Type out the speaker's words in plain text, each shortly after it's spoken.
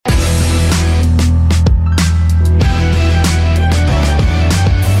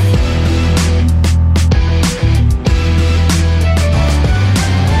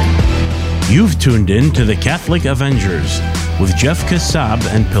tuned in to the Catholic Avengers with Jeff Kassab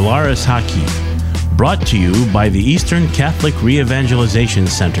and Pilar Ishaki, brought to you by the Eastern Catholic Re-Evangelization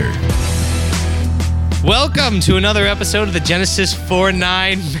Center. Welcome to another episode of the Genesis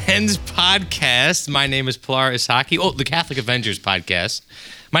 4-9 Men's Podcast. My name is Pilar Ishaki. The Catholic Avengers Podcast.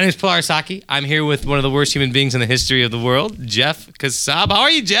 My name is Pilar Ishaki. I'm here with one of the worst human beings in the history of the world, Jeff Kassab. How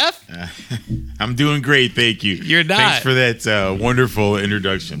are you, Jeff? I'm doing great, thank you. You're not. Thanks for that wonderful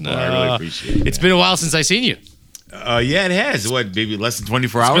introduction. I really appreciate it. It's been a while since I've seen you. Yeah, it has. What, maybe less than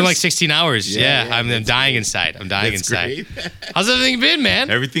 24 hours? It's been like 16 hours. Yeah, I'm dying great. Inside. I'm dying That's inside. Great. How's everything been, man?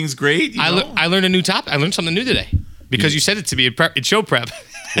 Everything's great. I learned a new topic. I learned something new today because you said it to me in show prep.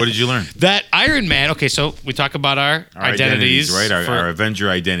 What did you learn? That Iron Man. Okay, so we talk about our identities, right? Our Avenger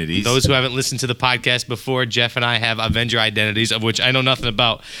identities. Those who haven't listened to the podcast before, Jeff and I have Avenger identities, of which I know nothing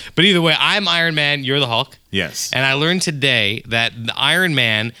about. But either way, I'm Iron Man, you're the Hulk. Yes. And I learned today that the Iron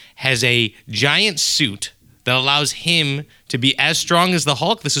Man has a giant suit that allows him to be as strong as the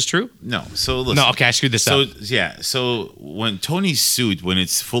Hulk. This is true? No. So listen. No, okay, I screwed this up. So when Tony's suit, when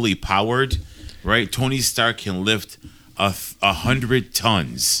it's fully powered, right, Tony Stark can lift 100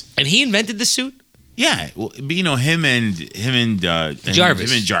 tons. And he invented the suit? Yeah, well, him and Jarvis. Him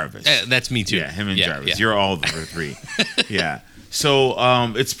and Jarvis. That's me too. Yeah, him and Jarvis. Yeah. You're all the three. Yeah. So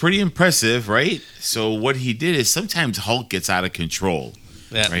it's pretty impressive, right? So what he did is sometimes Hulk gets out of control.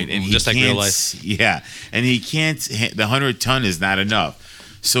 Yeah, right? And just like real life. Yeah, and he can't. The 100-ton is not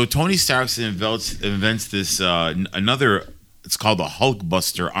enough. So Tony Stark invents this another. It's called the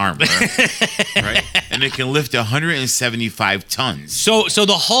Hulkbuster armor, right? And it can lift 175 tons. So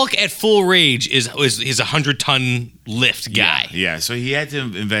the Hulk at full rage is a 100-ton lift guy. Yeah. So he had to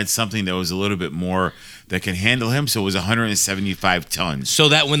invent something that was a little bit more that can handle him. So it was 175 tons. So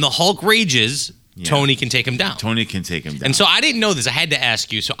that when the Hulk rages, Tony can take him down. Tony can take him down. And so I didn't know this. I had to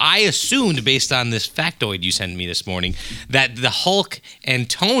ask you. So I assumed, based on this factoid you sent me this morning, that the Hulk and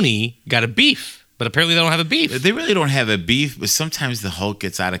Tony got a beef. But apparently they don't have a beef. They really don't have a beef, but sometimes the Hulk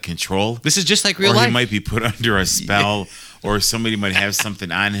gets out of control. This is just like real life. Or life. he might be put under a spell, or somebody might have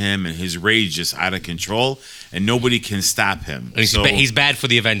something on him, and his rage just out of control, and nobody can stop him. And he's bad for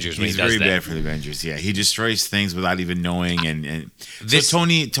the Avengers when he does that. He's very bad for the Avengers, yeah. He destroys things without even knowing. And so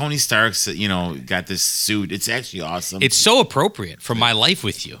Tony Stark's, got this suit. It's actually awesome. It's so appropriate for my life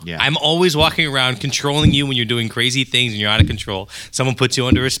with you. Yeah. I'm always walking around controlling you when you're doing crazy things and you're out of control. Someone puts you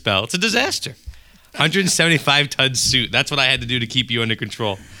under a spell. It's a disaster. 175-ton suit. That's what I had to do to keep you under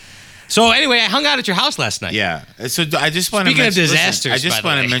control. So anyway, I hung out at your house last night. Yeah. So I just want to Speaking of disasters, I just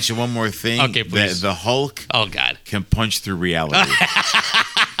want to mention one more thing. Okay, please. That the Hulk can punch through reality.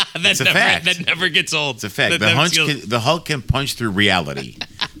 That's a fact. That never gets old. It's a fact. The Hulk can punch through reality.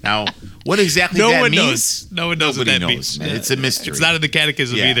 Now, what exactly that means? No one knows what that means. Man. It's a mystery. It's not in the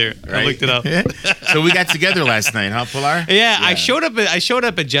catechism either. Right? I looked it up. So we got together last night, huh, Pilar? Yeah, I showed up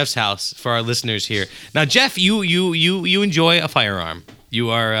at Jeff's house for our listeners here. Now, Jeff, you enjoy a firearm. You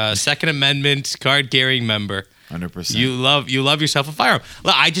are a Second Amendment card-carrying member. 100%. You love yourself a firearm.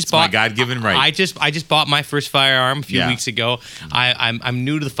 Look, I just bought my God-given right. I just bought my first firearm a few weeks ago. I'm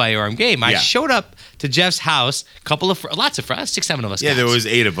new to the firearm game. I showed up to Jeff's house. Lots of friends, 6-7 of us. Yeah, there was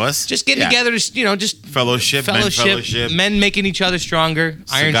 8 of us. Just getting together, just fellowship, men making each other stronger.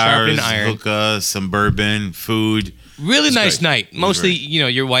 Cigars, iron sharpening iron. Hookah, some bourbon, food. Really nice night. Mostly,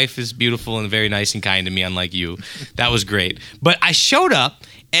 your wife is beautiful and very nice and kind to me, unlike you. That was great. But I showed up,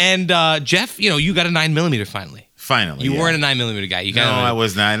 and Jeff, you got a 9mm finally. Finally, you weren't a 9mm guy. No, I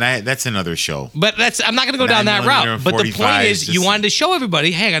was not. And that's another show. But I'm not going to go down that route. But the point is, you wanted to show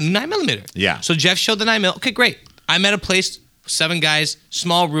everybody, hey, I got a 9mm. Yeah. So Jeff showed the 9mm. Okay, great. I'm at a place, 7 guys,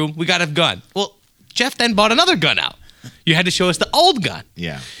 small room. We got a gun. Well, Jeff then bought another gun out. You had to show us the old gun.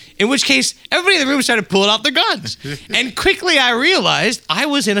 Yeah. In which case, everybody in the room started pulling out their guns. And quickly I realized I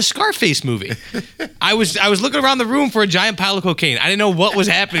was in a Scarface movie. I was looking around the room for a giant pile of cocaine. I didn't know what was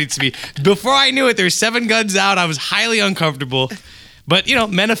happening to me. Before I knew it, there were 7 guns out. I was highly uncomfortable. But,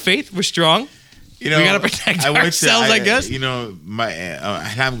 men of faith were strong. We got to protect ourselves, I guess. My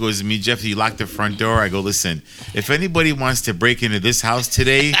Ham goes to me, Jeff, you lock the front door. I go, listen, if anybody wants to break into this house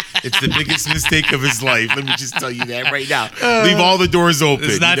today, it's the biggest mistake of his life. Let me just tell you that right now. Leave all the doors open.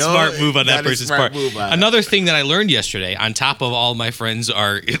 It's not a smart move on that person's part. Another Another thing that I learned yesterday, on top of all my friends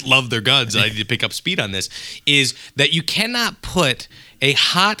love their guns, I need to pick up speed on this, is that you cannot put a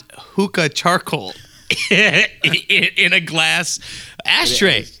hot hookah charcoal in a glass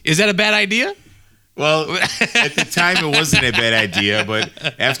ashtray. Is that a bad idea? Well, at the time, it wasn't a bad idea, but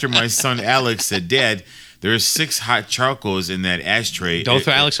after my son Alex said, Dad, there's 6 hot charcoals in that ashtray. Don't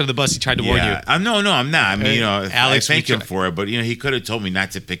throw Alex under the bus. He tried to warn you. I'm not. I mean, Alex, I thank him for it, but he could have told me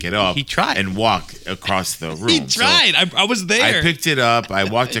not to pick it up. He tried and walk across the room. He tried. So I was there. I picked it up. I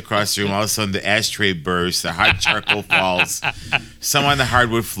walked across the room. All of a sudden, the ashtray bursts. The hot charcoal falls. Some on the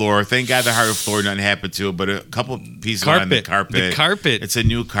hardwood floor. Thank God the hardwood floor nothing happened to it, but a couple pieces on the carpet. The carpet. It's a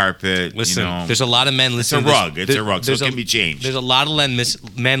new carpet. Listen, there's a lot of men listening. It's a rug. It's a rug, so it can be changed. There's a lot of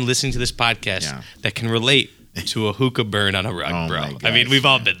men listening to this podcast that can relate to a hookah burn on a rug, bro. My gosh, I mean, we've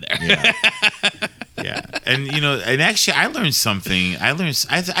all been there. Yeah. And and actually I learned something.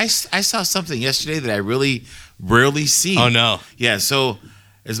 I saw something yesterday that I really rarely see. Oh no. Yeah, so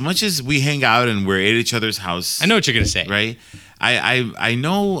as much as we hang out and we're at each other's house, I know what you're gonna say. Right? I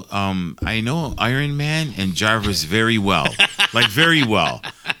know Iron Man and Jarvis very well. Like very well.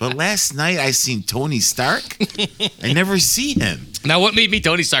 But last night I seen Tony Stark. I never see him. Now what made me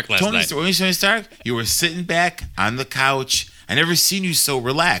Tony Stark last night? Tony Stark, you were sitting back on the couch. I never seen you so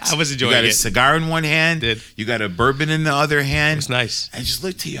relaxed. I was enjoying it. You got a cigar in one hand. Did. You got a bourbon in the other hand. It's nice. I just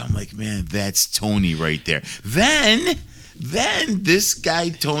looked at you. I'm like, man, that's Tony right there. Then this guy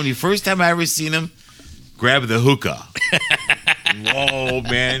Tony, first time I ever seen him, grab the hookah. Whoa,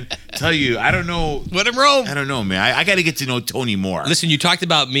 man! Tell you, I don't know. Let him roam. I don't know, man. I got to get to know Tony more. Listen, you talked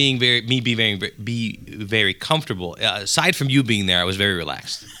about me being very comfortable. Aside from you being there, I was very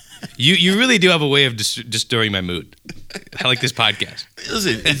relaxed. You really do have a way of distorting my mood. I like this podcast.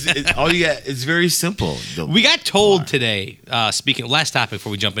 Listen, it's very simple. We got told today, speaking of last topic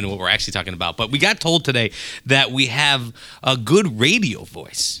before we jump into what we're actually talking about, but we got told today that we have a good radio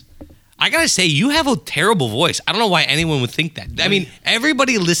voice. I gotta say, you have a terrible voice. I don't know why anyone would think that. I mean,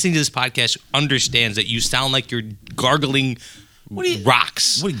 everybody listening to this podcast understands that you sound like you're gargling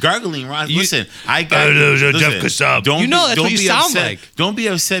rocks. What gargling rocks? Listen, I got Jeff Kassab. Don't that's what you sound upset. like. Don't be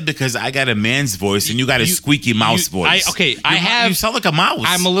upset because I got a man's voice and you got a squeaky mouse voice. You sound like a mouse.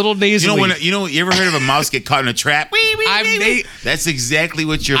 I'm a little nasally. You ever heard of a mouse get caught in a trap? That's exactly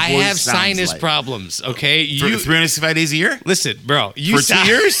what your voice sounds like. I have sinus problems. Okay, 365 days a year. Listen, bro. For 2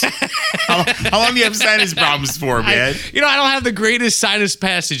 years? How long do you have sinus problems for, man? I don't have the greatest sinus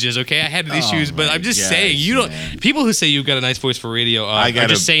passages. Okay, I had issues, but I'm just saying you don't. Man. People who say you've got a nice voice for radio, I got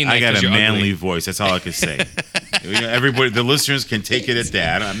a manly voice. That's all I can say. Everybody, the listeners can take it at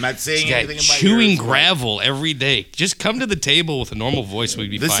that. I'm not saying anything about chewing gravel every day. Just come to the table with a normal voice. We'd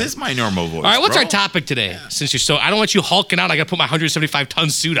be fine. This is my normal voice. All right, what's our topic today? Yeah. Since you're so, I don't want you hulking out. I got to put my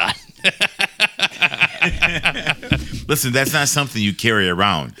 175-ton suit on. Listen, that's not something you carry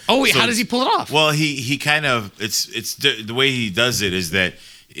around. Oh wait, how does he pull it off? Well, he kind of it's the way he does it is that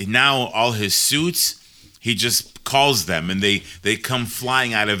now all his suits. He just calls them, and they come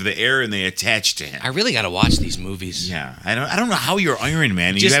flying out of the air, and they attach to him. I really got to watch these movies. Yeah, I don't know how you're Iron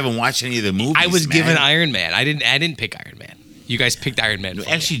Man, and you haven't watched any of the movies. I was given Iron Man. I didn't pick Iron Man. You guys picked Iron Man.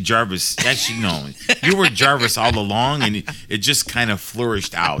 Actually, Jarvis. Actually, no. You were Jarvis all along, and it just kind of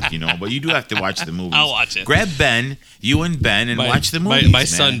flourished out, But you do have to watch the movies. I'll watch it. Grab Ben, you and Ben, and watch the movies. My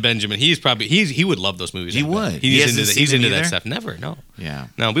son Benjamin. He would love those movies. He would. He's into that stuff. Never. No. Yeah.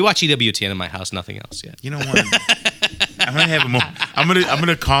 No. We watch EWTN in my house. Nothing else yet. You know what? I'm gonna have him. I'm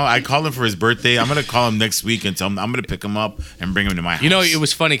gonna call. I called him for his birthday. I'm gonna call him next week and tell him I'm gonna pick him up and bring him to my house. It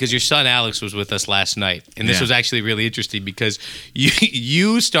was funny because your son Alex was with us last night, and this was actually really interesting because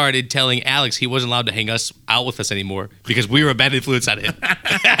you started telling Alex he wasn't allowed to hang us out with us anymore because we were a bad influence on him.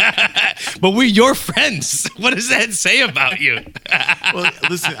 But we're your friends. What does that say about you? Well,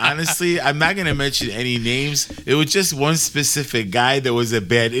 listen. Honestly, I'm not gonna mention any names. It was just one specific guy that was a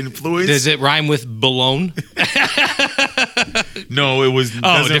bad influence. Does it rhyme with Balone? No, it was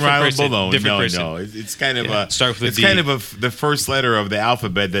doesn't rhyme with Balone. Different person. No. It's kind of the first letter of the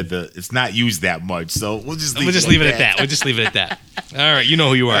alphabet that it's not used that much. So we'll just leave it at that. We'll just leave it at that. All right, you know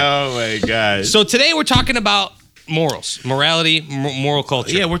who you are. Oh my God. So today we're talking about morality, moral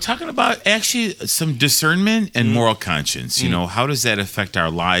culture. Yeah, we're talking about actually some discernment and moral conscience. How does that affect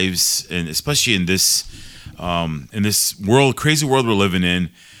our lives, and especially in this world, crazy world we're living in.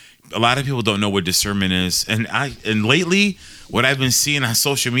 A lot of people don't know what discernment is, and lately, what I've been seeing on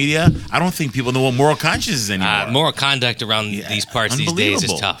social media, I don't think people know what moral conscience is anymore. Moral conduct around these parts these days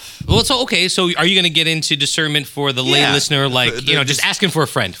is tough. Well, so are you going to get into discernment for the lay listener, just asking for a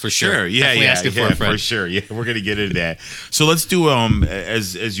friend for sure? Sure, asking for a friend for sure. Yeah, we're going to get into that. So let's do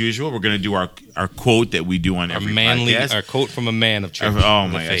as usual. We're going to do our quote that we do on every podcast. Our quote from a man of church. Oh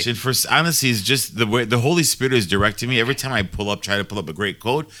my gosh! And honestly, it's just the way the Holy Spirit is directing me. Every time I try to pull up a great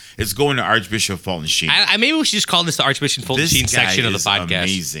quote, it's going to Archbishop Fulton Sheen. Maybe we should just call this the Archbishop Fulton Sheen Machine This guy section of the is podcast.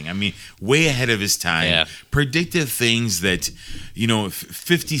 amazing. I mean, way ahead of his time. Yeah. Predicted things that,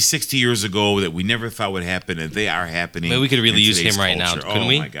 50, 60 years ago that we never thought would happen, and they are happening. Maybe we could really in use today's him right now, culture. couldn't oh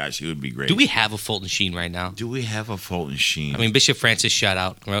we? my gosh, he would be great. Do we have a Fulton Sheen right now? Do we have a Fulton Sheen? I mean, Bishop Francis, shout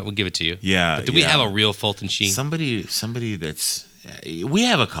out. Right, we'll give it to you. Yeah, But do we yeah. have a real Fulton Sheen? somebody that's. We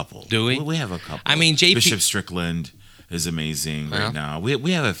have a couple. Do we? We have a couple. I mean, JP Bishop Strickland is amazing Yeah. right now.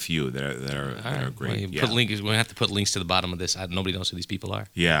 We have a few that are All right. great. Well, you yeah. put links. We have to put links to the bottom of this. Nobody knows who these people are.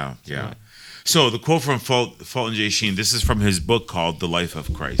 Yeah. So the quote from Fulton J. Sheen, this is from his book called The Life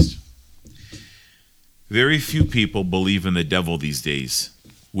of Christ. Very few people believe in the devil these days,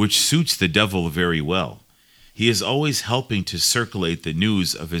 which suits the devil very well. He is always helping to circulate the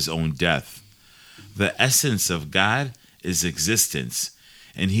news of his own death. The essence of God is existence,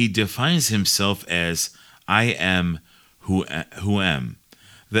 and he defines himself as I am who am.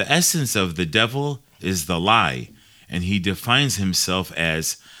 The essence of the devil is the lie, and he defines himself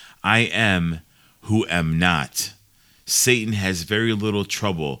as I am who am not. Satan has very little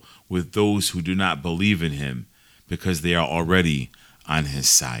trouble with those who do not believe in him because they are already on his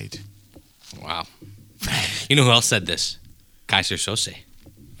side. Wow. You know who else said this? Kaiser Sose.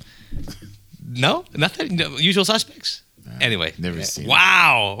 No? Nothing? No, Usual Suspects? Anyway. Never seen it.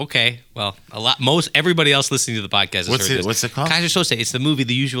 Wow. Okay. Well, everybody else listening to the podcast has What's heard it- this. what's it called? Kaiser Sose. It's the movie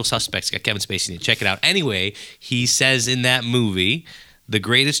The Usual Suspects. Got Kevin Spacey in it. Check it out. Anyway, he says in that movie, the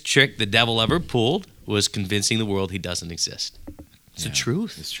greatest trick the devil ever pulled was convincing the world he doesn't exist. It's the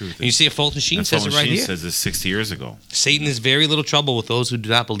truth. It's truth. And you see, Fulton Sheen And says Fulton it right Sheen here. says this 60 years ago. Satan has very little trouble with those who do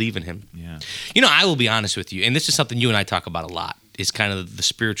not believe in him. Yeah. I will be honest with you, and this is something you and I talk about a lot, is kind of the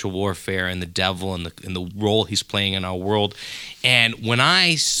spiritual warfare and the devil and the role he's playing in our world. And when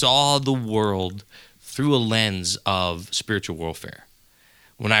I saw the world through a lens of spiritual warfare,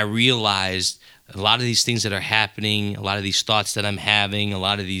 when I realized a lot of these things that are happening, a lot of these thoughts that I'm having, a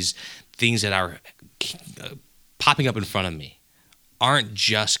lot of these things that are popping up in front of me, aren't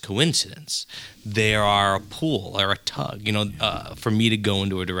just coincidence. They are a pull or a tug, for me to go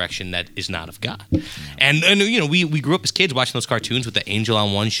into a direction that is not of God. And we grew up as kids watching those cartoons with the angel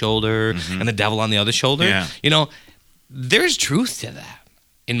on one shoulder and the devil on the other shoulder. Yeah. There's truth to that,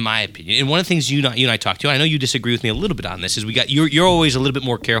 in my opinion. And one of the things you and I talked to, I know you disagree with me a little bit on this, is you're always a little bit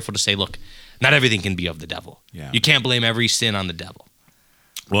more careful to say, look, not everything can be of the devil. Yeah. You can't blame every sin on the devil.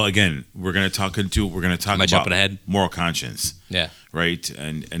 Well, again, we're going to talk Am I about jumping ahead? moral conscience, Yeah. right?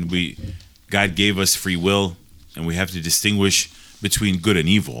 And God gave us free will, and we have to distinguish between good and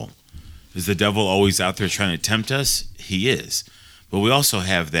evil. Is the devil always out there trying to tempt us? He is. But we also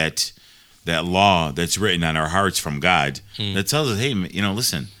have that law that's written on our hearts from God that tells us, hey,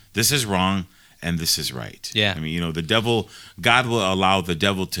 listen, this is wrong and this is right. Yeah. I mean, God will allow the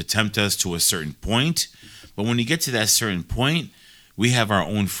devil to tempt us to a certain point, but when you get to that certain point, we have our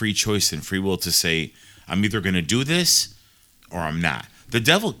own free choice and free will to say, I'm either going to do this or I'm not. The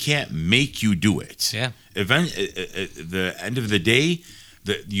devil can't make you do it. Yeah. The end of the day,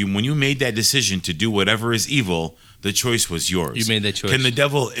 when you made that decision to do whatever is evil, the choice was yours. You made that choice. Can the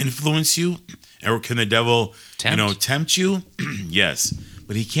devil influence you, or can the devil, Tempt? tempt you? Yes,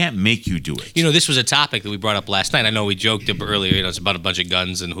 but he can't make you do it. This was a topic that we brought up last night. I know we joked earlier, it's about a bunch of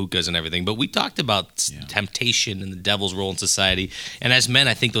guns and hookahs and everything, but we talked about temptation and the devil's role in society. And as men,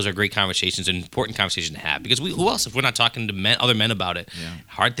 I think those are great conversations and important conversations to have, because who else, if we're not talking to other men about it? Yeah.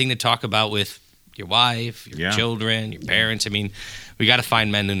 Hard thing to talk about with your wife, your children, your parents. I mean, we got to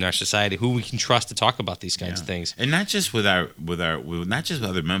find men in our society who we can trust to talk about these kinds of things. And not just with not just with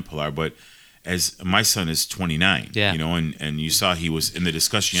other men, Pilar, but as my son is 29, Yeah. and you saw he was in the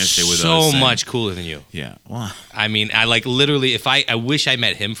discussion yesterday with us. So and- much cooler than you. Yeah. Well, I mean, I literally, I wish I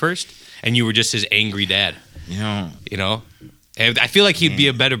met him first and you were just his angry dad. I feel like he'd be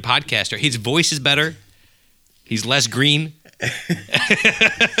a better podcaster. His voice is better. He's less green.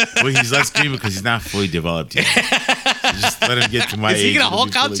 well, he's less green because he's not fully developed yet. Just let him get to my age. Is he gonna and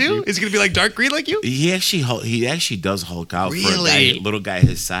Hulk be out fully too? green. Is he gonna be like dark green like you? He actually does Hulk out for a Really? little guy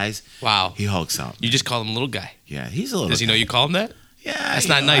his size. Wow. He hulks out. You just call him little guy. Yeah, he's a little. Does he know you call him that? Yeah, That's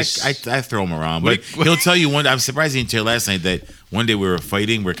not nice. I throw him around, What but do you- he'll tell you one. I'm surprised he didn't tell you last night that one day we were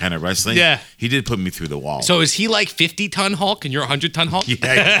fighting, we're kind of wrestling. Yeah. he did put me through the wall. So is he like 50-ton Hulk and you're 100-ton Hulk?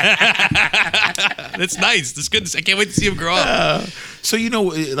 yeah. That's nice. That's good. I can't wait to see him grow up. So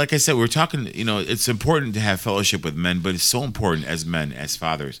like I said, we're talking. It's important to have fellowship with men, but it's so important as men, as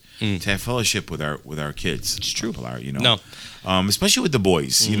fathers, to have fellowship with our kids. It's true. No. Especially with the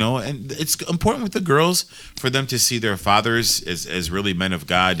boys, and it's important with the girls for them to see their fathers as really men of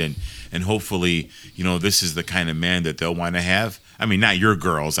God, and hopefully, this is the kind of man that they'll want to have. I mean, not your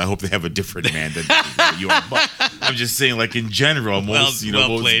girls. I hope they have a different man than you are. But I'm just saying, like in general, most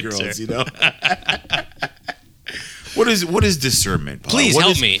most played, girls, sir. What is discernment, Paul? Please What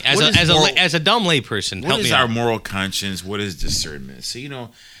help is- me what is moral- as a dumb layperson. What Help is me our out. moral conscience? What is discernment? So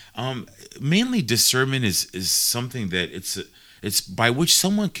mainly discernment is something that it's by which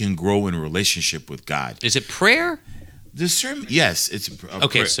someone can grow in a relationship with God. Is it prayer? Discernment, yes, it's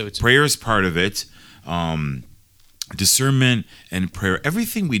Okay, so it's- prayer is part of it. Discernment and prayer,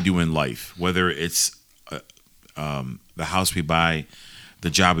 everything we do in life, whether it's the house we buy, the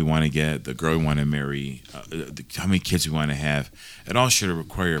job we want to get, the girl we want to marry, how many kids we want to have, it all should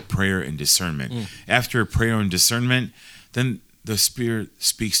require prayer and discernment. After prayer and discernment, then the Spirit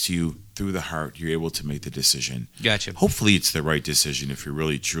speaks to you through the heart. You're able to make the decision. Gotcha. Hopefully it's the right decision if you're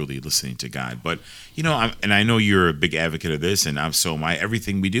really truly listening to God. But and I know you're a big advocate of this, and so am I.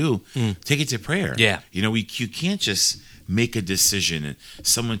 Everything we do, take it to prayer. Yeah. You can't just make a decision and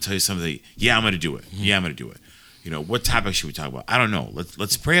someone tell you something. Yeah, I'm going to do it. Yeah, I'm going to do it. What topic should we talk about? I don't know.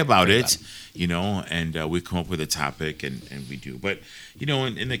 Let's pray about it. And we come up with a topic and we do. But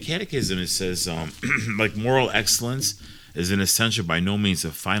in the Catechism it says like moral excellence is an essential, by no means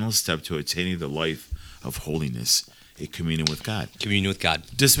a final step to attaining the life of holiness, a communion with God. Communion with God.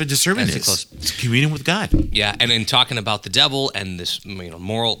 Discernment That's is close. it's communion with God. Yeah, and in talking about the devil and this,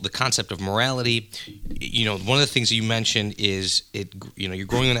 the concept of morality, one of the things that you mentioned is you're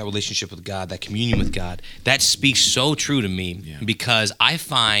growing in that relationship with God, that communion with God. That speaks so true to me because I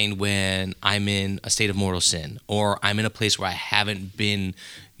find when I'm in a state of mortal sin or I'm in a place where I haven't been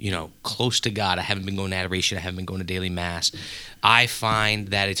close to God, I haven't been going to adoration, I haven't been going to daily mass, I find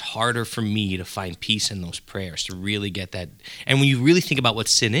that it's harder for me to find peace in those prayers, to really get that. And when you really think about what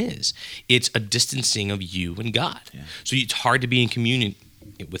sin is, it's a distancing of you and God. Yeah. So it's hard to be in communion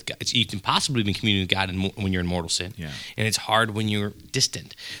with God. It's impossible to be in communion with God when you're in mortal sin. Yeah. And it's hard when you're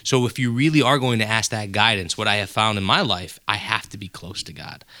distant. So if you really are going to ask that guidance, what I have found in my life, I have to be close to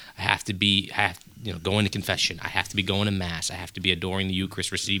God. I have to be going to confession. I have to be going to mass. I have to be adoring the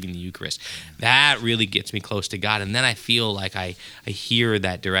Eucharist, receiving the Eucharist. That really gets me close to God. And then I feel like I hear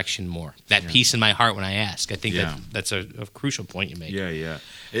that direction more, that peace in my heart when I ask. I think that's a crucial point you make. Yeah.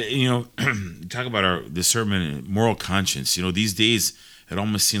 Talk about our discernment and moral conscience. These days, it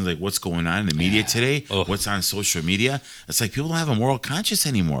almost seems like what's going on in the media today, what's on social media. It's like people don't have a moral conscience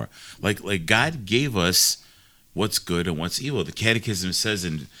anymore. Like God gave us what's good and what's evil. The Catechism says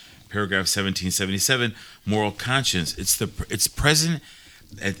in paragraph 1777, moral conscience. It's present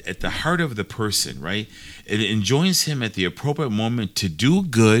at the heart of the person, right? It enjoins him at the appropriate moment to do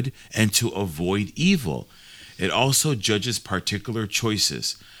good and to avoid evil. It also judges particular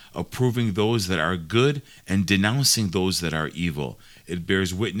choices, approving those that are good and denouncing those that are evil. It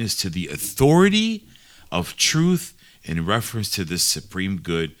bears witness to the authority of truth in reference to this supreme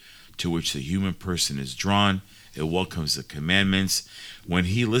good to which the human person is drawn. It welcomes the commandments. When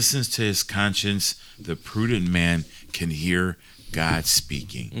he listens to his conscience, the prudent man can hear God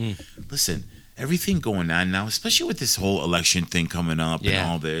speaking. Listen, everything going on now, especially with this whole election thing coming up and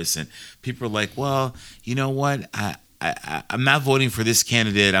all this, and people are like, well, you know what? I'm not voting for this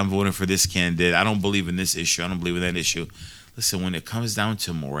candidate. I'm voting for this candidate. I don't believe in this issue. I don't believe in that issue. Listen, when it comes down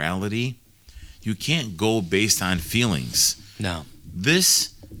to morality, you can't go based on feelings. No.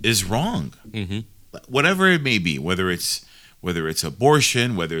 This is wrong. Whatever it may be, whether it's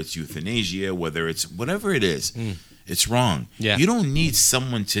abortion, whether it's euthanasia, whether it's whatever it is, it's wrong. Yeah. You don't need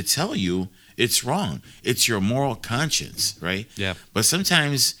someone to tell you it's wrong. It's your moral conscience, right? Yeah. But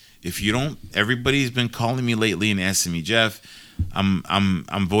sometimes if you don't, everybody's been calling me lately and asking me, Jeff, I'm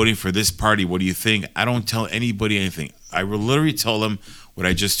voting for this party. What do you think? I don't tell anybody anything. I will literally tell them what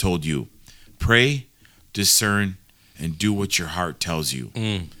I just told you. Pray, discern, and do what your heart tells you.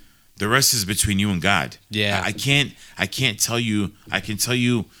 The rest is between you and God. Yeah. I can't tell you. I can tell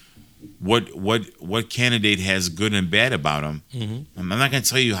you what candidate has good and bad about them. I'm not going to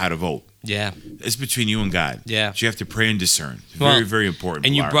tell you how to vote. Yeah. It's between you and God. Yeah. So you have to pray and discern. Well, Very, very important.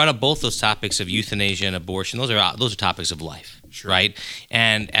 And you Pilar. brought up both those topics of euthanasia and abortion. Those are topics of life, right?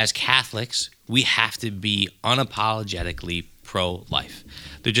 And as Catholics, we have to be unapologetically pro-life.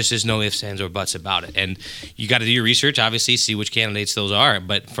 There just is no ifs, ands, or buts about it. And you got to do your research, obviously, see which candidates those are.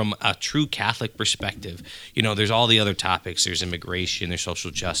 But from a true Catholic perspective, there's all the other topics. There's immigration, there's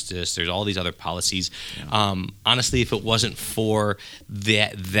social justice, there's all these other policies. Yeah. Honestly, if it wasn't for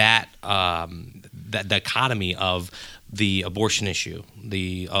that dichotomy of the abortion issue,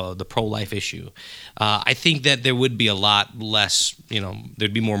 the pro-life issue, I think that there would be a lot less,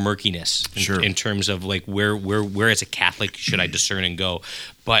 there'd be more murkiness in terms of like where as a Catholic should I discern and go.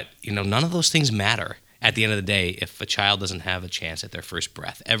 But, none of those things matter at the end of the day, if a child doesn't have a chance at their first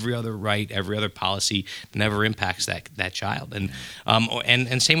breath, every other right, every other policy never impacts that child.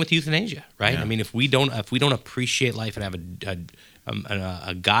 And same with euthanasia, right? Yeah. I mean, if we don't appreciate life and have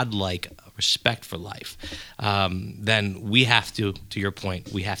a godlike respect for life, then we have to your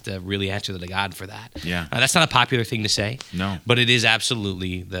point, we have to really answer to the God for that. Yeah. That's not a popular thing to say. No. But it is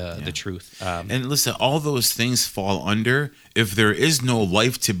absolutely the truth. And listen, all those things fall under, if there is no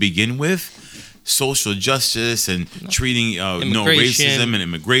life to begin with, social justice and treating no racism and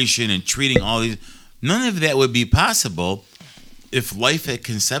immigration and treating all these, none of that would be possible if life at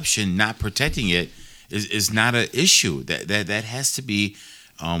conception, not protecting it, is not an issue. That has to be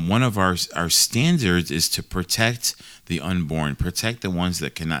one of our standards, is to protect the unborn, protect the ones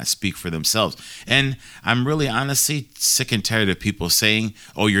that cannot speak for themselves. And I'm really honestly sick and tired of people saying,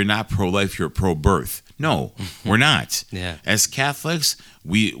 "Oh, you're not pro-life, you're pro-birth." No, we're not. Yeah. As Catholics,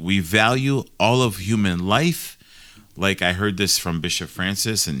 we value all of human life. Like I heard this from Bishop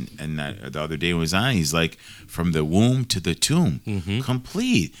Francis, and the other day was on. He's like, from the womb to the tomb,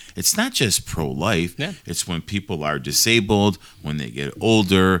 complete. It's not just pro-life. Yeah. It's when people are disabled, when they get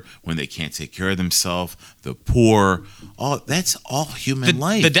older, when they can't take care of themselves, the poor. That's all human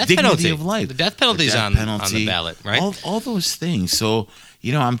life. The death Dignity penalty of life. The death penalty is on the ballot, right? All those things. So,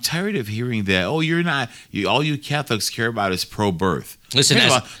 I'm tired of hearing that. Oh, you're not. All you Catholics care about is pro-birth. Listen,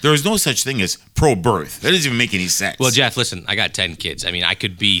 there is no such thing as pro-birth. That doesn't even make any sense. Well, Jeff, listen, I got 10 kids. I mean, I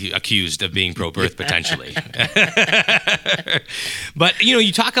could be accused of being pro-birth potentially. But,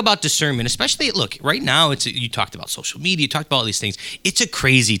 you talk about discernment, especially, look, right now, you talked about social media, you talked about all these things. It's a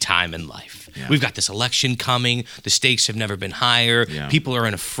crazy time in life. Yeah. We've got this election coming. The stakes have never been higher. Yeah. People are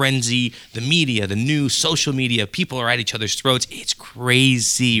in a frenzy. The media, the news, social media, people are at each other's throats. It's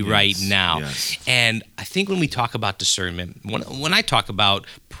crazy right now. Yes. And I think when we talk about discernment, when I talk about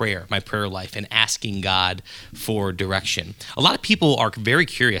prayer, my prayer life, and asking God for direction, a lot of people are very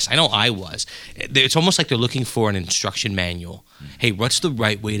curious. I know I was. It's almost like they're looking for an instruction manual. Hey, what's the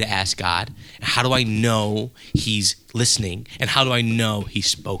right way to ask God? How do I know He's listening? And how do I know He's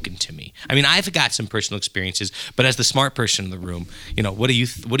spoken to me? I mean, I've got some personal experiences, but as the smart person in the room,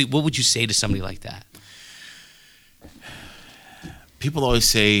 what would you say to somebody like that? People always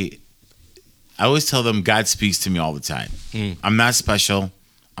say, I always tell them God speaks to me all the time. I'm not special.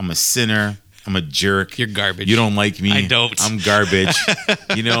 I'm a sinner. I'm a jerk. You're garbage. You don't like me. I don't. I'm garbage.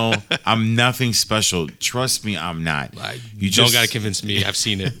 I'm nothing special. Trust me, I'm not. You don't got to convince me. I've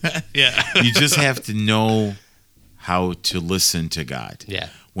seen it. Yeah. You just have to know how to listen to God. Yeah.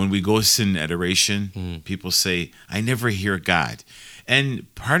 When we go sit in adoration, people say, I never hear God.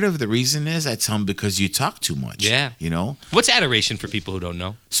 And part of the reason is, I tell them, because you talk too much. Yeah. What's adoration for people who don't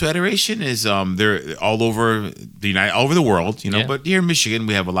know? So adoration is they're all over the world, But here in Michigan,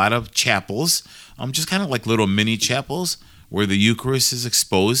 we have a lot of chapels, just kind of like little mini chapels where the Eucharist is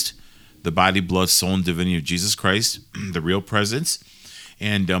exposed, the body, blood, soul, and divinity of Jesus Christ, the real presence,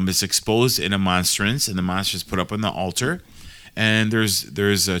 and it's exposed in a monstrance, and the monstrance is put up on the altar. And there's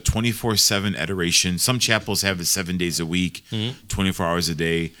a 24/7 adoration. Some chapels have it 7 days a week, 24 hours a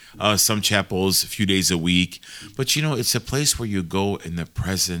day. Some chapels a few days a week. But it's a place where you go in the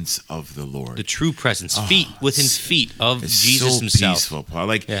presence of the Lord. The true presence, feet of Jesus Himself. It's so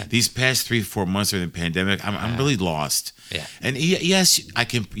peaceful. These past 3-4 months during the pandemic, I'm really lost. Yeah. And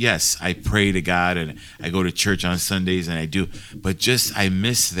yes, I pray to God and I go to church on Sundays and I do, but I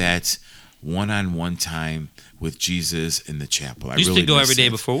miss that one-on-one time with Jesus in the chapel. You used to go every day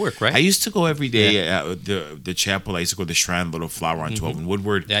before work, right? I used to go every day at the chapel. I used to go to the Shrine Little Flower on 12 and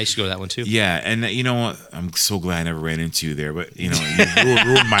Woodward. Yeah, I used to go to that one too. Yeah, and I'm so glad I never ran into you there, but you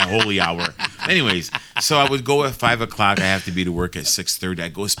ruined my holy hour. Anyways, so I would go at 5 o'clock. I have to be to work at 6:30. I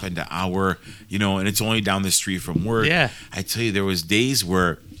go spend an hour, and it's only down the street from work. Yeah. I tell you, there was days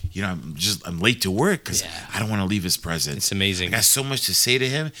where I'm late to work because I don't want to leave His presence. It's amazing. I got so much to say to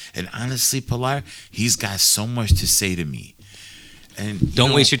Him, and honestly, Pilar, He's got so much to say to me. And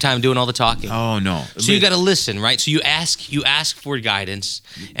don't waste your time doing all the talking. Oh no! So you got to listen, right? So you ask for guidance,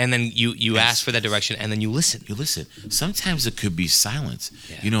 and then you ask for that direction, and then you listen. You listen. Sometimes it could be silence.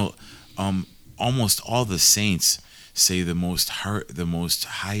 Yeah. Almost all the saints say the most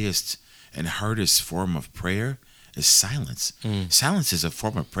highest and hardest form of prayer is silence. Silence is a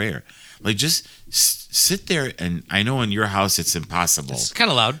form of prayer. Just sit there, and I know in your house it's impossible. It's kind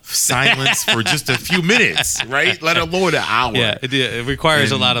of loud. Silence for just a few minutes, right? Let alone an hour. Yeah, it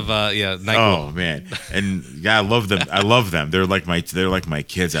requires a lot of NyQuil. Oh man, and I love them. I love them. They're like my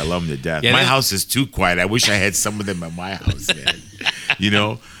kids. I love them to death. Yeah, my house is too quiet. I wish I had some of them at my house, man.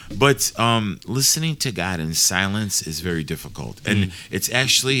 But listening to God in silence is very difficult. And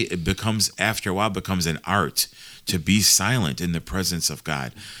it becomes, after a while, becomes an art to be silent in the presence of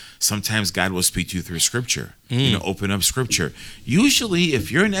God. Sometimes God will speak to you through scripture. Open up scripture. Usually,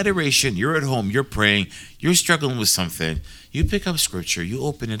 if you're in adoration, you're at home, you're praying, you're struggling with something, you pick up scripture, you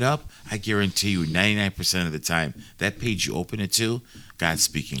open it up, I guarantee you 99% of the time, that page you open it to, God's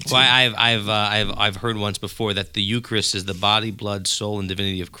speaking to you. Well, I've heard once before that the Eucharist is the body, blood, soul, and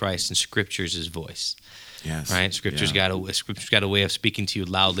divinity of Christ, and Scripture's his voice. Yes. Right? Scripture's got a way of speaking to you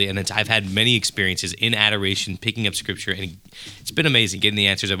loudly, and I've had many experiences in adoration, picking up Scripture, and it's been amazing getting the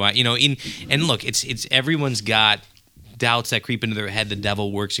answers I want. And look, it's everyone's got doubts that creep into their head. The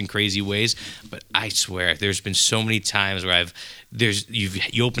devil works in crazy ways, but I swear there's been so many times where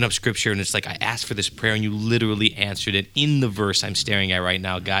you open up Scripture and it's like I asked for this prayer and you literally answered it in the verse I'm staring at right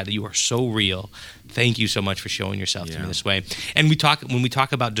now. God, you are so real. Thank you so much for showing yourself to me this way. And when we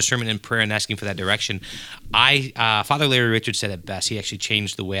talk about discernment in prayer and asking for that direction, Father Larry Richards said it best. He actually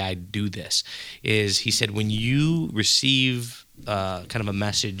changed the way I do this. He said, when you receive kind of a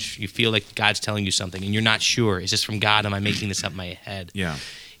message, you feel like God's telling you something and you're not sure, is this from God? Am I making this up in my head? Yeah.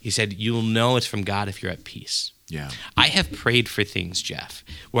 He said, you'll know it's from God if you're at peace. Yeah. I have prayed for things, Jeff,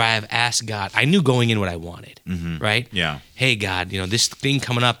 where I have asked God, I knew going in what I wanted, right? Yeah. Hey, God, this thing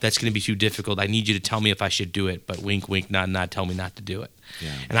coming up, that's going to be too difficult. I need you to tell me if I should do it, but wink, wink, nod, nod, tell me not to do it.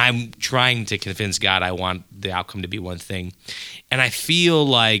 Yeah. And I'm trying to convince God I want the outcome to be one thing. And I feel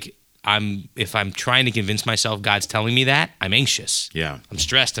like if I'm trying to convince myself God's telling me that, I'm anxious. Yeah. I'm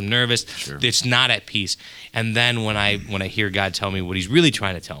stressed, I'm nervous. Sure. It's not at peace. And then when I hear God tell me what he's really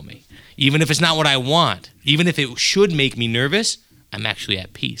trying to tell me, even if it's not what I want, even if it should make me nervous, I'm actually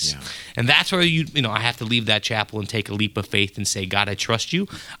at peace. Yeah. And that's where I have to leave that chapel and take a leap of faith and say, God, I trust you.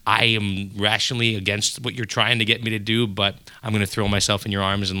 I am rationally against what you're trying to get me to do, but I'm going to throw myself in your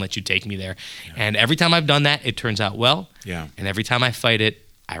arms and let you take me there. Yeah. And every time I've done that, it turns out well. Yeah. And every time I fight it,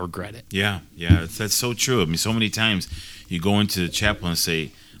 I regret it. Yeah. That's so true. I mean, so many times you go into the chapel and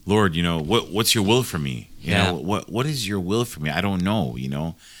say, Lord, what's your will for me? You know, what is your will for me? I don't know,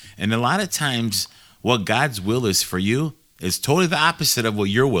 And a lot of times what God's will is for you is totally the opposite of what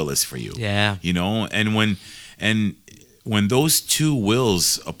your will is for you. Yeah. And when those two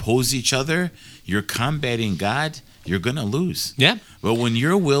wills oppose each other, you're combating God, you're going to lose. Yeah. But when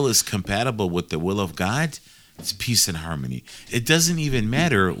your will is compatible with the will of God, it's peace and harmony. It doesn't even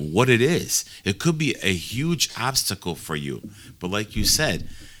matter what it is. It could be a huge obstacle for you. But like you said,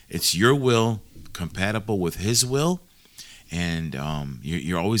 it's your will compatible with his will, and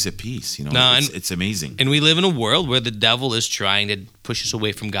you're always at peace. It's amazing. And we live in a world where the devil is trying to push us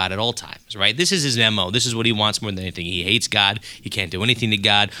away from God at all times, right? This is his MO. This is what he wants more than anything. He hates God. He can't do anything to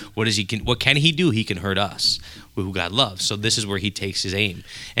God. What can he do? He can hurt us, who God loves. So this is where he takes his aim.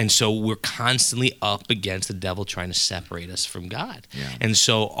 And so we're constantly up against the devil trying to separate us from God. Yeah. And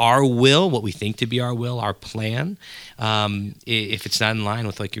so our will, what we think to be our will, our plan, if it's not in line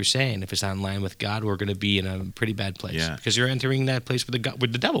with, like you're saying, if it's not in line with God, we're going to be in a pretty bad place. Yeah. Because you're entering that place where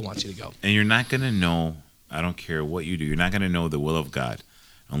the devil wants you to go. And you're not going to know, I don't care what you do, you're not going to know the will of God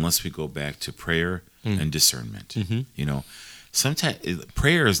unless we go back to prayer and discernment. Mm-hmm. Sometimes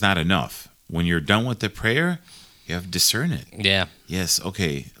prayer is not enough. When you're done with the prayer, you have to discern it. Yeah. Yes.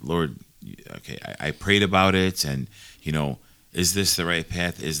 Okay, Lord. Okay, I prayed about it, and is this the right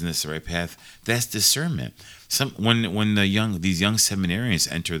path? Isn't this the right path? That's discernment. When these young seminarians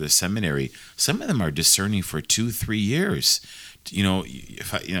enter the seminary, some of them are discerning for 2-3 years.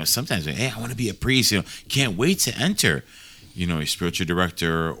 Sometimes, hey, I want to be a priest. Can't wait to enter. Your spiritual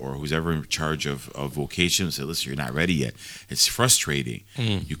director or who's ever in charge of vocation say, listen, you're not ready yet. It's frustrating.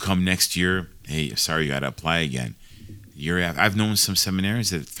 You come next year, hey, sorry, you got to apply again. I've known some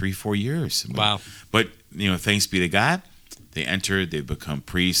seminarians at 3-4 years. Wow. But thanks be to God, they entered, they become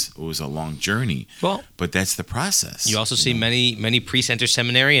priests. It was a long journey. Well, but that's the process. You also see many priests enter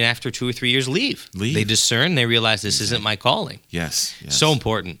seminary and after 2 or 3 years leave. They discern, they realize this isn't my calling. Yes. So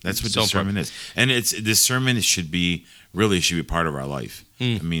important. That's what discernment is. And discernment should be part of our life.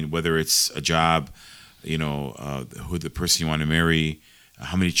 I mean, whether it's a job, who the person you want to marry,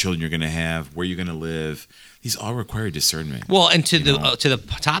 how many children you're going to have, where you're going to live. These all require discernment. Well, and to the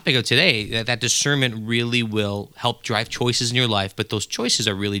topic of today, that discernment really will help drive choices in your life, but those choices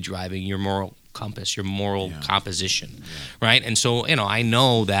are really driving your moral compass, your moral composition, right? And so, I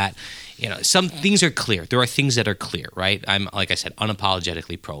know that, some things are clear. There are things that are clear, right? I'm, like I said,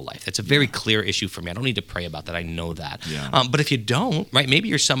 unapologetically pro-life. That's a very clear issue for me. I don't need to pray about that. I know that. Yeah. But if you don't, right, maybe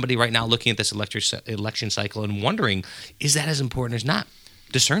you're somebody right now looking at this election cycle and wondering, is that as important as not?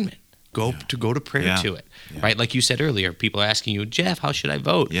 Discernment. Go to prayer Yeah. to it, Yeah. right? Like you said earlier, people are asking you, Jeff, how should I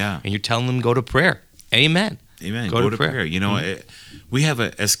vote? Yeah. And you're telling them go to prayer. Amen. Amen. Go to prayer. You know, we have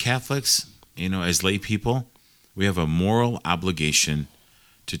as Catholics, you know, as lay people, we have a moral obligation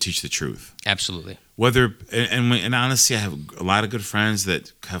to teach the truth. Absolutely. Whether and honestly, I have a lot of good friends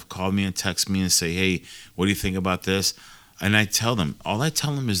that have called me and text me and say, "Hey, what do you think about this?" And I tell them, all I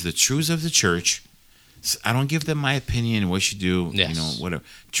tell them is the truths of the church. I don't give them my opinion, what you do, Yes. you know, whatever.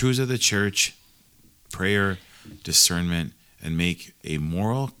 Truths of the church, prayer, discernment, and make a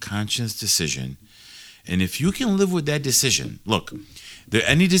moral conscience decision. And if you can live with that decision, look,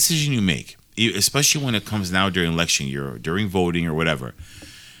 any decision you make, especially when it comes now during election year or during voting or whatever,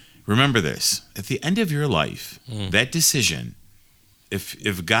 remember this: at the end of your life, that decision,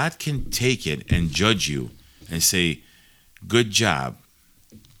 if God can take it and judge you and say, "Good job,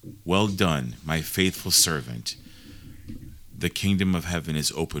 well done, my faithful servant," the kingdom of heaven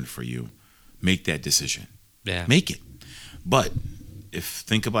is open for you. Make that decision. Yeah. Make it. But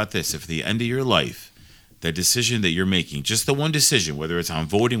think about this: if at the end of your life, that decision that you're making, just the one decision, whether it's on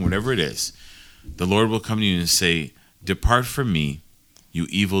voting, whatever it is, the Lord will come to you and say, "Depart from me, you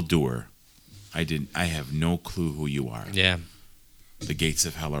evildoer. I have no clue who you are." Yeah. The gates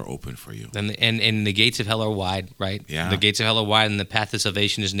of hell are open for you. And the gates of hell are wide, right? Yeah. The gates of hell are wide, and the path of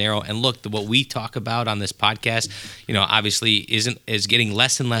salvation is narrow. And look, what we talk about on this podcast, you know, obviously is getting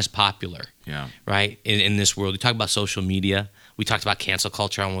less and less popular, Yeah. right? In this world, we talk about social media. We talked about cancel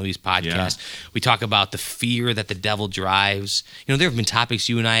culture on one of these podcasts. We talk about the fear that the devil drives. You know, there have been topics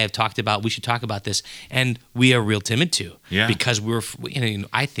you and I have talked about. We should talk about this, and we are real timid to. Yeah. Because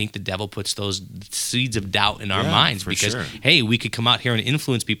I think the devil puts those seeds of doubt in our minds for because, sure. hey, we could come out here and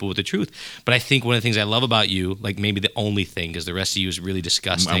influence people with the truth. But I think one of the things I love about you, like maybe the only thing, because the rest of you is really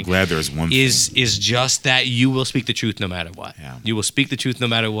disgusting. I'm glad there's one is thing. just that you will speak the truth no matter what. Yeah. You will speak the truth no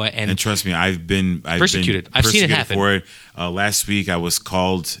matter what. And And trust me, I've been Persecuted. I've seen it persecuted happen. for it. Last week, I was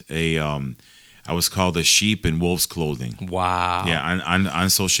called a sheep in wolf's clothing. wow. Yeah, on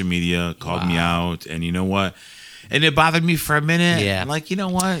social media, called me out, and you know what? And it bothered me for a minute. Yeah. I'm like, you know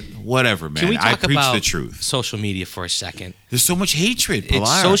what? Whatever, man. Can we I talk preach about the truth. social media for a second? There's so much hatred, Pilar.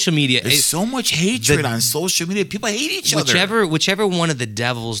 It's social media. There's so much hatred on social media. People hate each other. Whichever one of the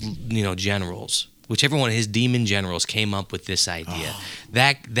devil's, generals, whichever one of his demon generals came up with this idea,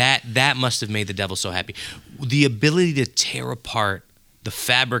 that must have made the devil so happy. The ability to tear apart the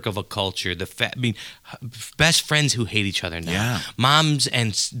fabric of a culture, best friends who hate each other now, Yeah. moms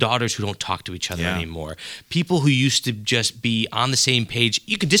and daughters who don't talk to each other Yeah. anymore, people who used to just be on the same page.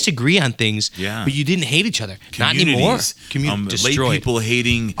 You could disagree on things, Yeah. but you didn't hate each other. Not anymore. Lay Destroyed. people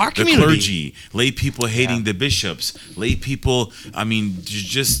hating Our the community. clergy, lay people hating the bishops, lay people,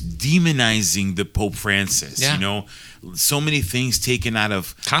 just demonizing the Pope Francis. Yeah. You know, so many things taken out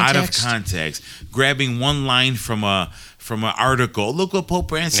of Context. context, grabbing one line from an article. Look what Pope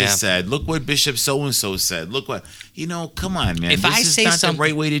Francis Yeah. said. Look what Bishop so and so said. Look what come on, man. If this I is say not something, the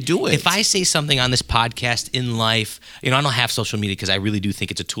right way to do it. If I say something on this podcast in life, I don't have social media because I really do think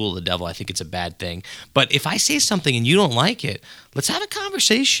it's a tool of the devil. I think it's a bad thing. But if I say something and you don't like it, let's have a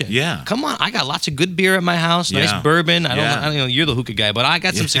conversation. Yeah. Come on. I got lots of good beer at my house, nice Yeah. bourbon. I Yeah. don't know, you're the hookah guy, but I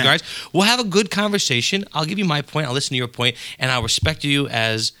got some cigars. We'll have a good conversation. I'll give you my point. I'll listen to your point, and I'll respect you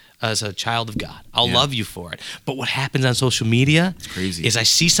as a child of God. I'll love you for it. But what happens on social media crazy. is I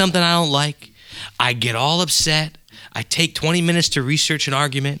see something I don't like. I get all upset. I take 20 minutes to research an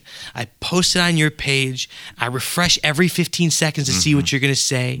argument. I post it on your page. I refresh every 15 seconds to see what you're going to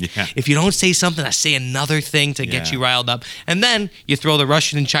say. Yeah. If you don't say something, I say another thing to get Yeah. you riled up. And then you throw the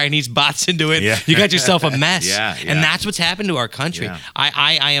Russian and Chinese bots into it. Yeah. You got yourself a mess. Yeah, And yeah. that's what's happened to our country. Yeah.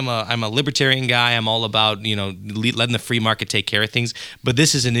 I'm a libertarian guy. I'm all about, letting the free market take care of things. But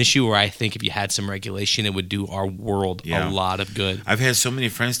this is an issue where I think if you had some regulation, it would do our world a lot of good. I've had so many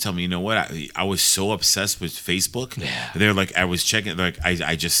friends tell me, you know what? I was so obsessed with Facebook. Yeah. They're like, I was checking. They're like,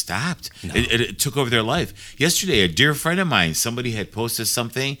 I just stopped. It took over their life. Yesterday, a dear friend of mine, somebody had posted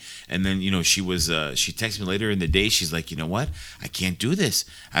something, and then she texted me later in the day. She's like, you know what? I can't do this.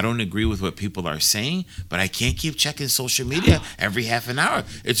 I don't agree with what people are saying, but I can't keep checking social media every half an hour.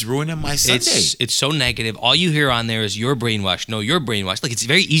 It's ruining my Sunday. It's so negative. All you hear on there is you're brainwashed. No, you're brainwashed. Like, it's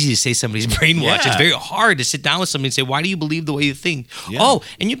very easy to say somebody's brainwashed. Yeah. It's very hard to sit down with somebody and say, why do you believe the way you think? Yeah. Oh,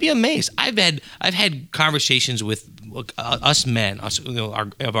 and you'd be amazed. I've had conversations with us men,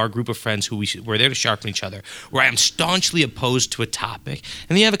 our group of friends we're there to sharpen each other, where I am staunchly opposed to a topic, and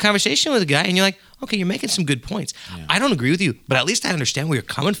then you have a conversation with a guy, and you're like, okay, you're making some good points. Yeah. I don't agree with you, but at least I understand where you're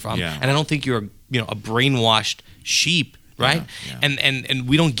coming from, Yeah. and I don't think you're a brainwashed sheep. right? Yeah. And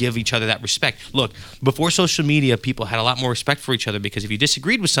we don't give each other that respect. Look, before social media, people had a lot more respect for each other because if you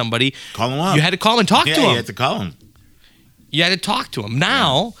disagreed with somebody, Call them up. you had to call and talk to them. you had to call them. You had to talk to them.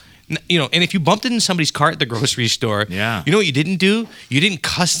 Now, and if you bumped into somebody's cart at the grocery store, you know what you didn't do? You didn't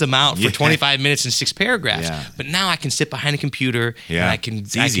cuss them out for 25 minutes and 6 paragraphs. Yeah. But now I can sit behind a computer and I can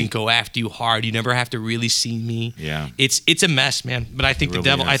go after you hard. You never have to really see me. Yeah. It's a mess, man. But I think It the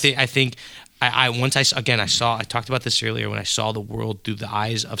really devil. is. I think. I talked about this earlier when I saw the world through the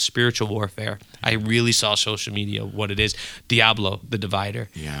eyes of spiritual warfare. I really saw social media, what it is. Diablo, the divider.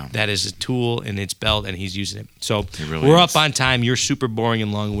 Yeah. That is a tool in its belt, and he's using it. So really we're is. up on time. You're super boring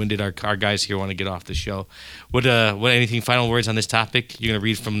and long-winded. Our guys here want to get off the show. What anything final words on this topic? You're going to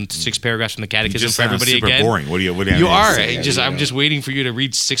read from 6 paragraphs from the Catechism for everybody super again? boring. What do you You are. say? I'm just waiting for you to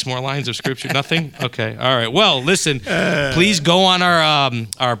read 6 more lines of scripture. Nothing? Okay. All right. Well, listen, please go on our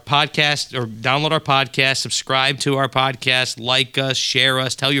podcast or download our podcast, subscribe to our podcast, like us, share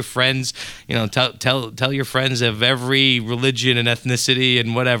us, tell your friends, tell your friends of every religion and ethnicity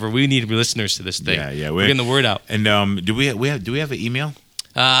and whatever. We need listeners to this thing. Yeah. We're getting the word out. And do we have an email?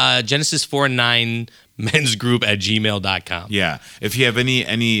 Genesis 4:9 mensgroup@gmail.com. Yeah. If you have any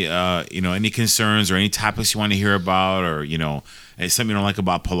concerns or any topics you want to hear about, or something you don't like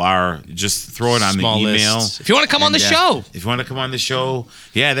about Pilar, just throw it on Small the email. lists. If you want to come on the show. If you want to come on the show,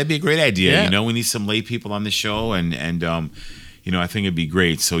 that'd be a great idea. Yeah. We need some lay people on the show, and I think it'd be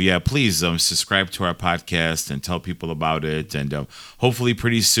great. So please subscribe to our podcast and tell people about it. And hopefully,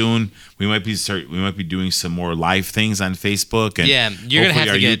 pretty soon we might be doing some more live things on Facebook. And you're gonna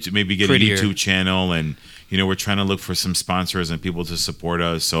have to get a YouTube channel. And we're trying to look for some sponsors and people to support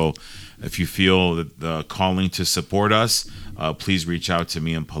us. So if you feel the calling to support us, please reach out to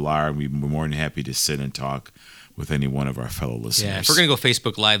me and Pilar. We're more than happy to sit and talk with any one of our fellow listeners. Yeah, if we're going to go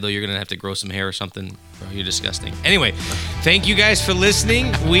Facebook Live, though, you're going to have to grow some hair or something. Bro, you're disgusting. Anyway, thank you guys for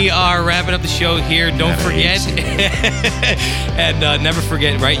listening. We are wrapping up the show here. Don't forget. And never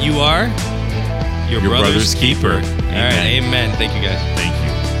forget, right? You are your brother's keeper. All right, amen. Thank you, guys. Thank you.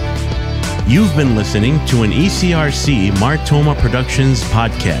 You've been listening to an ECRC Martoma Productions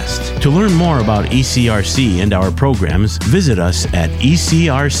podcast. To learn more about ECRC and our programs, visit us at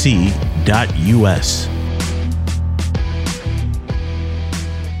ecrc.us.